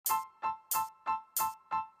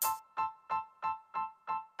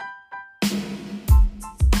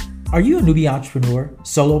Are you a newbie entrepreneur,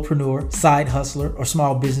 solopreneur, side hustler, or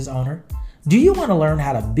small business owner? Do you want to learn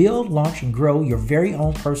how to build, launch, and grow your very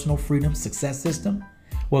own personal freedom success system?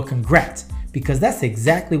 Well, congrats, because that's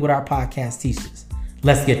exactly what our podcast teaches.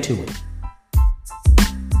 Let's get to it.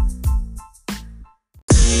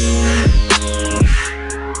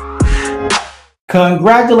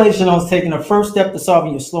 Congratulations on taking the first step to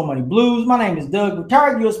solving your slow money blues. My name is Doug,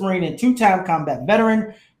 retired U.S. Marine and two-time combat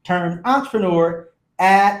veteran turned entrepreneur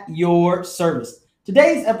at your service.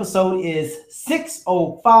 Today's episode is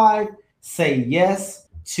 605, Say Yes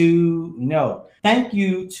to No. Thank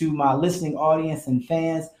you to my listening audience and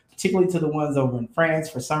fans, particularly to the ones over in France.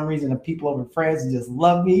 For some reason, the people over in France just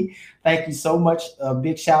love me. Thank you so much. A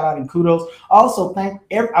big shout out and kudos. Also, I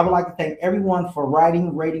would like to thank everyone for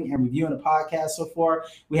writing, rating, and reviewing the podcast so far.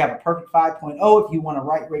 We have a perfect 5.0. If you want to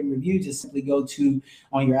write, rate, and review, just simply go to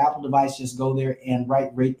on your Apple device, just go there and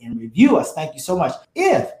write, rate, and review us. Thank you so much.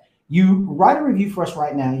 If you write a review for us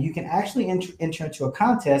right now, you can actually enter into a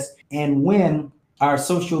contest and win our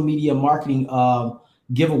social media marketing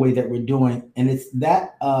giveaway that we're doing. And it's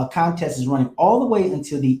that contest is running all the way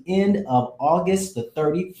until the end of August the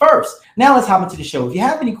 31st. Now let's hop into the show. If you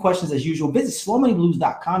have any questions, as usual, visit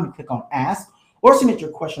slowmoneyblues.com and click on ask, or submit your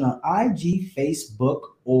question on IG, Facebook,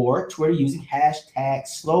 or Twitter using hashtag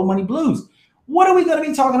slowmoneyblues. What are we going to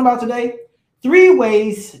be talking about today? 3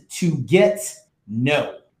 ways to get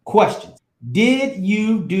no. Questions. Did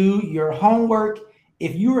you do your homework?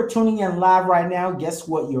 If you are tuning in live right now, guess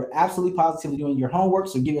what? You're absolutely positively doing your homework,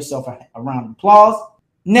 so give yourself a round of applause.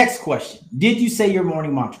 Next question. Did you say your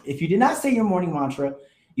morning mantra? If you did not say your morning mantra,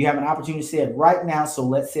 you have an opportunity to say it right now, so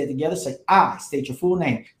let's say it together. Say, I state your full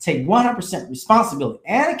name. Take 100% responsibility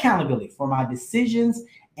and accountability for my decisions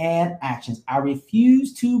and actions. I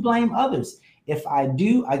refuse to blame others. If I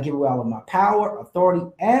do, I give away all of my power, authority,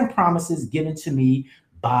 and promises given to me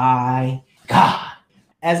by God.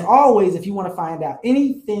 As always, if you want to find out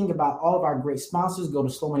anything about all of our great sponsors, go to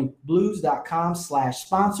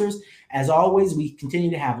slowmoneyblues.com/sponsors. As always, we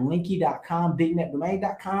continue to have linky.com,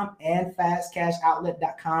 bignetdomain.com, and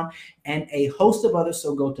fastcashoutlet.com, and a host of others.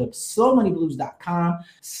 So go to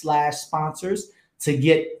slowmoneyblues.com/sponsors to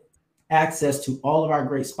get access to all of our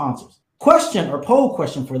great sponsors. Question or poll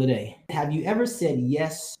question for the day. Have you ever said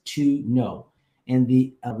yes to no? And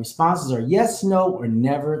the responses are yes, no, or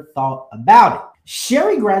never thought about it.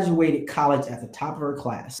 Sherry graduated college at the top of her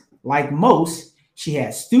class. Like most, she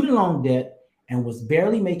had student loan debt and was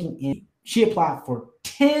barely making any. She applied for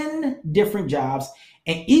 10 different jobs,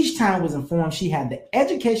 and each time was informed she had the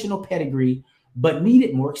educational pedigree but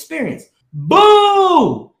needed more experience.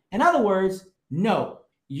 Boo! In other words, no,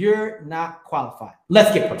 you're not qualified.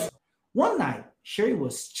 Let's get personal. One night, Sherry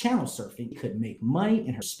was channel surfing, could make money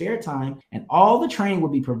in her spare time, and all the training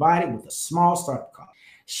would be provided with a small startup cost.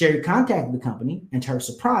 Sherry contacted the company and, to her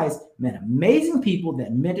surprise, met amazing people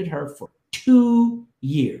that mentored her for 2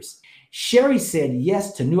 years. Sherry said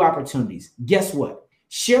yes to new opportunities. Guess what?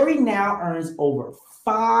 Sherry now earns over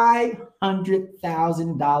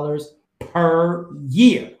 $500,000 per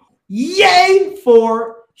year. Yay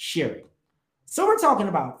for Sherry. So we're talking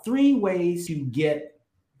about 3 ways to get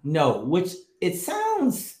no, which it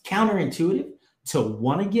sounds counterintuitive to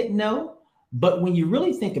want to get no, but when you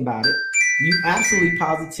really think about it, you absolutely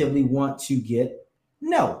positively want to get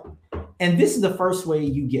no. And this is the first way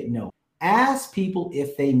you get no. Ask people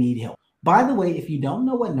if they need help. By the way, if you don't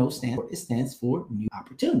know what no stands for, it stands for new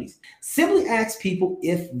opportunities. Simply ask people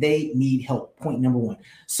if they need help. Point number 1.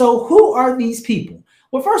 So who are these people?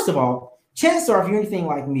 Well, first of all, chances are if you're anything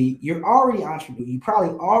like me, you're already an entrepreneur. You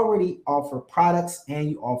probably already offer products and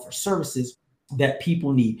you offer services that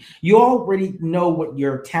people need. You already know what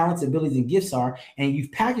your talents, abilities, and gifts are, and you've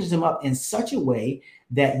packaged them up in such a way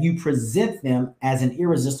that you present them as an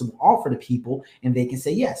irresistible offer to people, and they can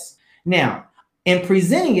say yes. Now, in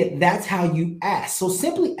presenting it, that's how you ask. So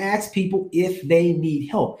simply ask people if they need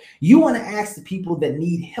help. You want to ask the people that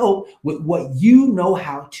need help with what you know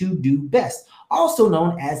how to do best, also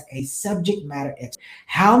known as a subject matter expert.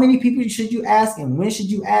 How many people should you ask and when should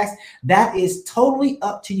you ask? That is totally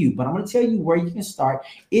up to you. But I'm going to tell you where you can start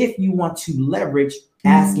if you want to leverage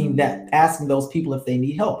asking those people if they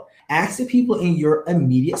need help. Ask the people in your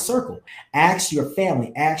immediate circle. Ask your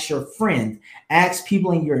family. Ask your friends. Ask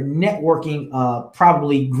people in your networking,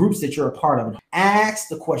 probably groups that you're a part of. Ask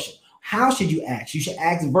the question. How should you ask? You should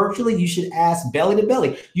ask virtually. You should ask belly to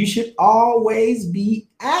belly. You should always be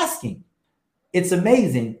asking. It's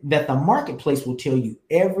amazing that the marketplace will tell you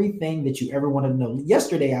everything that you ever want to know.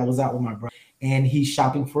 Yesterday, I was out with my brother, and he's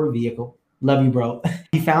shopping for a vehicle. Love you, bro.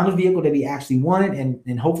 He found a vehicle that he actually wanted,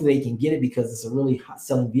 and hopefully they can get it because it's a really hot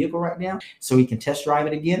selling vehicle right now. So he can test drive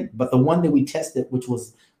it again. But the one that we tested, which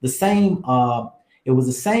was the same, it was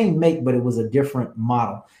the same make, but it was a different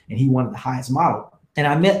model, and he wanted the highest model. And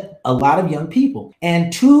I met a lot of young people,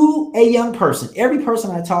 and to a young person, every person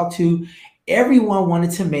I talked to, everyone wanted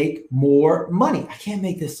to make more money. I can't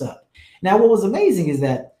make this up. Now, what was amazing is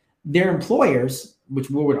that their employers, which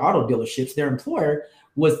were with auto dealerships, their employer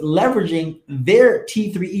was leveraging their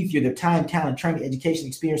T3E3, their time, talent, training, education,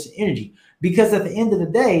 experience, and energy. Because at the end of the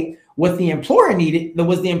day, what the employer needed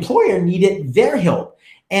was the employer needed their help.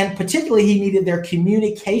 And particularly, he needed their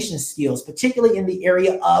communication skills, particularly in the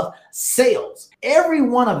area of sales. Every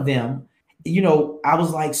one of them, I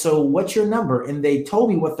was like, so what's your number? And they told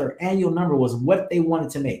me what their annual number was, what they wanted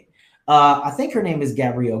to make. I think her name is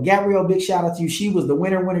Gabrielle. Gabrielle, big shout out to you. She was the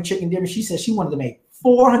winner chicken dinner. She said she wanted to make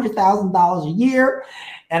 $400,000 a year.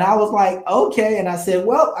 And I was like, okay. And I said,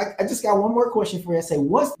 well, I just got one more question for you. I said,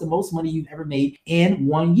 what's the most money you've ever made in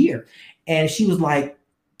 1 year? And she was like,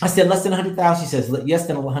 I said, less than 100,000. She says, yes,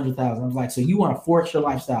 than 100,000. I was like, so you want to forex your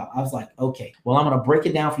lifestyle? I was like, okay, well, I'm going to break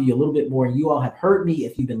it down for you a little bit more. And you all have heard me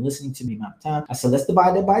if you've been listening to me amount of time. I said, let's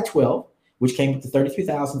divide that by 12, which came up to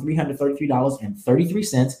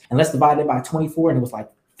 $33,333.33. And let's divide it by 24. And it was like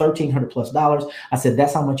 $1,300 plus. I said,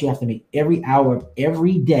 that's how much you have to make every hour of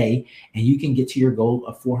every day. And you can get to your goal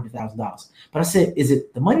of $400,000. But I said, is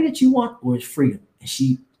it the money that you want or is freedom? And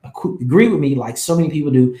she agreed with me, like so many people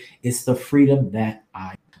do. It's the freedom that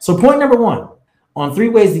I. So point number 1 on 3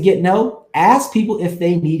 ways to get no, ask people if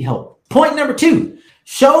they need help. Point number 2,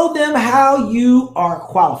 show them how you are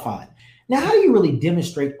qualified. Now, how do you really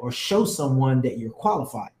demonstrate or show someone that you're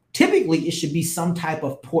qualified? Typically, it should be some type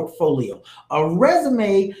of portfolio, a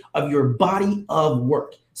resume of your body of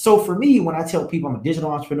work. So for me, when I tell people I'm a digital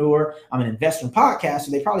entrepreneur, I'm an investor and podcaster,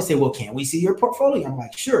 they probably say, well, can we see your portfolio? I'm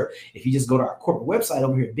like, sure. If you just go to our corporate website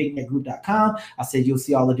over here at bignetgroup.com, I said you'll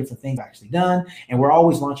see all the different things I've actually done. And we're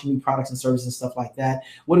always launching new products and services and stuff like that.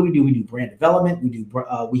 What do? We do brand development.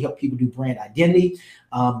 We help people do brand identity.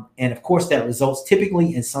 And of course, that results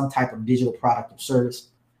typically in some type of digital product or service.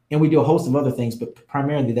 And we do a host of other things, but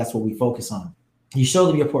primarily that's what we focus on. You show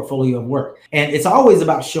them your portfolio of work. And it's always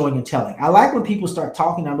about showing and telling. I like when people start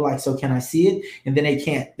talking, I'm like, so can I see it? And then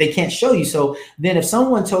they can't show you. So then if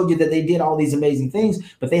someone told you that they did all these amazing things,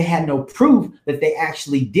 but they had no proof that they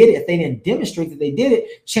actually did it, if they didn't demonstrate that they did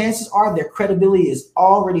it, chances are their credibility is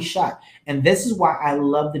already shot. And this is why I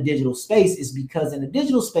love the digital space, is because in the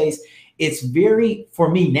digital space, it's very,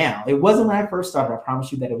 for me now, it wasn't when I first started, I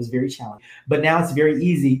promise you that it was very challenging, but now it's very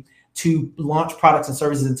easy to launch products and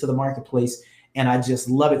services into the marketplace. And I just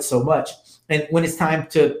love it so much. And when it's time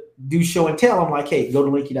to do show and tell, I'm like, hey, go to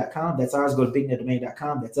linky.com. That's ours. Go to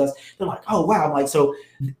bignetdomain.com. That's us. They're like, oh, wow. I'm like, so,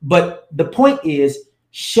 but the point is,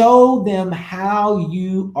 show them how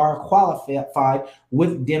you are qualified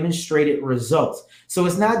with demonstrated results. So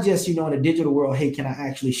it's not just, in a digital world, hey, can I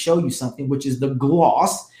actually show you something, which is the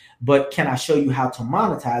gloss, but can I show you how to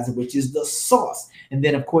monetize it, which is the sauce? And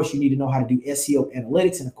then, of course, you need to know how to do SEO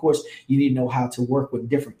analytics. And, of course, you need to know how to work with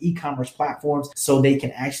different e-commerce platforms so they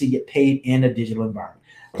can actually get paid in a digital environment.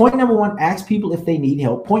 Point number 1, ask people if they need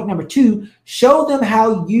help. Point number 2, show them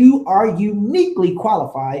how you are uniquely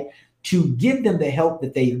qualified to give them the help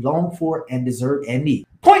that they long for and deserve and need.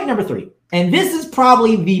 Point number 3, and this is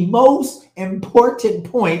probably the most important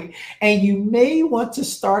point, and you may want to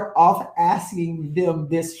start off asking them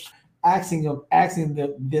this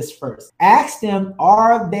first. Ask them,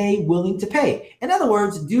 are they willing to pay? In other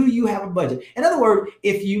words, do you have a budget? In other words,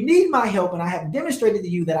 if you need my help and I have demonstrated to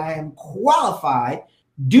you that I am qualified,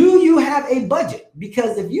 do you have a budget?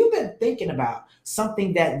 Because if you've been thinking about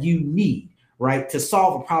something that you need, right, to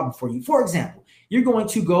solve a problem for you, for example, you're going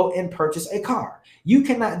to go and purchase a car. You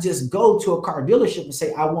cannot just go to a car dealership and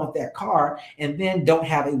say, I want that car, and then don't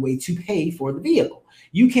have a way to pay for the vehicle.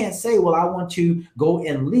 You can't say, well, I want to go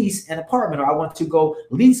and lease an apartment, or I want to go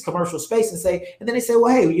lease commercial space, and then they say,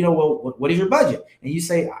 well, hey, what is your budget? And you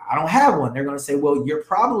say, I don't have one. They're going to say, well, you're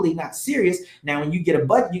probably not serious. Now, when you get a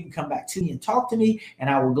budget, you can come back to me and talk to me, and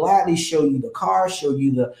I will gladly show you the car, show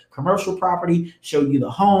you the commercial property, show you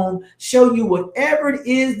the home, show you whatever it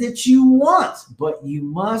is that you want, but you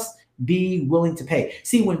must be willing to pay.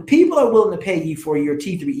 See, when people are willing to pay you for your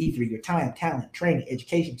T3E3, your time, talent, training,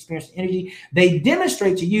 education, experience, and energy, they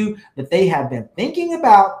demonstrate to you that they have been thinking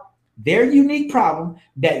about their unique problem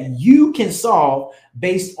that you can solve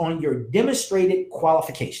based on your demonstrated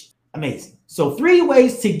qualifications. Amazing. So 3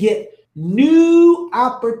 ways to get new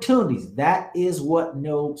opportunities. That is what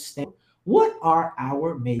no stands. What are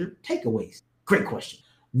our major takeaways? Great question.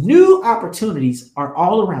 New opportunities are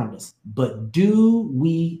all around us, but do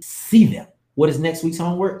we see them? What is next week's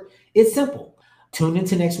homework? It's simple. Tune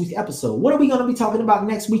into next week's episode. What are we going to be talking about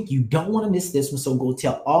next week? You don't want to miss this one, so go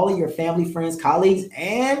tell all of your family, friends, colleagues,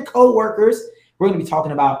 and co-workers. We're going to be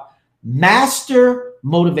talking about master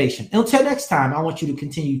motivation. Until next time, I want you to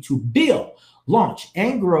continue to build, launch,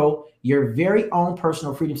 and grow your very own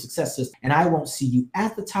personal freedom success system. And I won't see you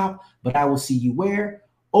at the top, but I will see you where?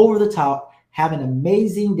 Over the top. Have an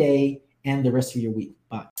amazing day and the rest of your week.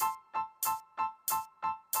 Bye.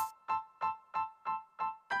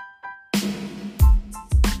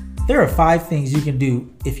 There are 5 things you can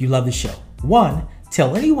do if you love the show. 1,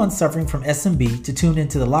 tell anyone suffering from SMB to tune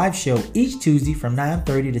into the live show each Tuesday from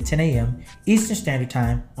 9:30 to 10 a.m. Eastern Standard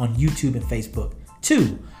Time on YouTube and Facebook.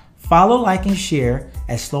 2, follow, like, and share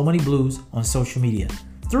at Slow Money Blues on social media.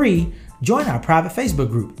 3, join our private Facebook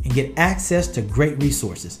group and get access to great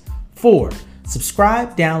resources. 4,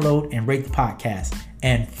 subscribe, download, and rate the podcast.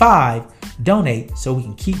 And 5, donate so we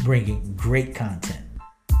can keep bringing great content.